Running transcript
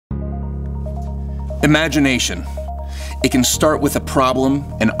Imagination. It can start with a problem,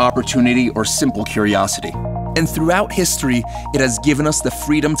 an opportunity, or simple curiosity. And throughout history, it has given us the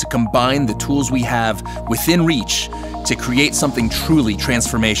freedom to combine the tools we have within reach to create something truly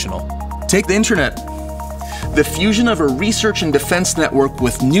transformational. Take the internet. The fusion of a research and defense network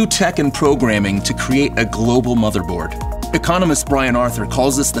with new tech and programming to create a global motherboard. Economist Brian Arthur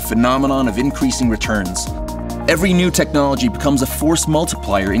calls this the phenomenon of increasing returns. Every new technology becomes a force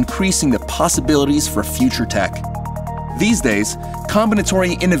multiplier, increasing the possibilities for future tech. These days,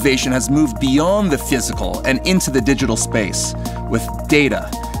 combinatory innovation has moved beyond the physical and into the digital space, with data,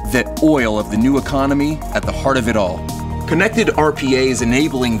 the oil of the new economy, at the heart of it all. Connected RPA is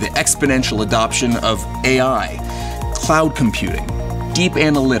enabling the exponential adoption of AI, cloud computing, deep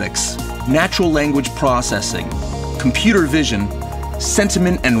analytics, natural language processing, computer vision,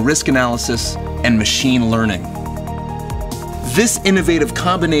 sentiment and risk analysis, and machine learning. This innovative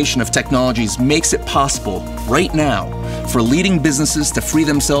combination of technologies makes it possible, right now, for leading businesses to free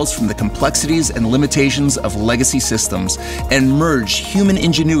themselves from the complexities and limitations of legacy systems and merge human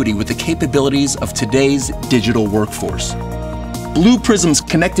ingenuity with the capabilities of today's digital workforce. Blue Prism's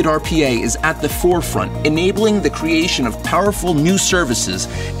Connected RPA is at the forefront, enabling the creation of powerful new services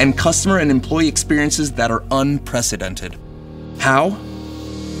and customer and employee experiences that are unprecedented. How?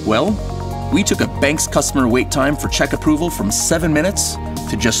 Well, we took a bank's customer wait time for check approval from 7 minutes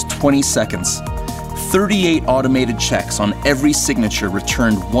to just 20 seconds. 38 automated checks on every signature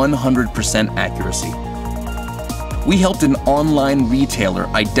returned 100% accuracy. We helped an online retailer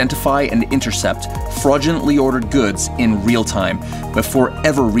identify and intercept fraudulently ordered goods in real time before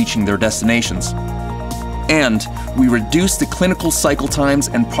ever reaching their destinations. And we reduced the clinical cycle times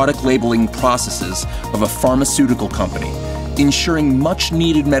and product labeling processes of a pharmaceutical company, ensuring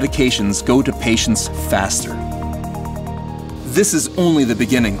much-needed medications go to patients faster. This is only the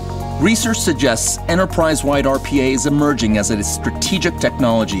beginning. Research suggests enterprise-wide RPA is emerging as a strategic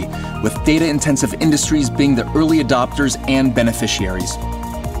technology, with data-intensive industries being the early adopters and beneficiaries.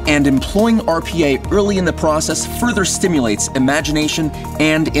 And employing RPA early in the process further stimulates imagination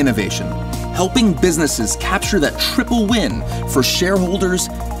and innovation, helping businesses capture that triple win for shareholders,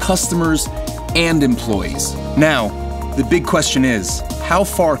 customers, and employees. Now, the big question is, how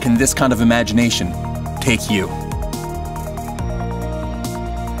far can this kind of imagination take you?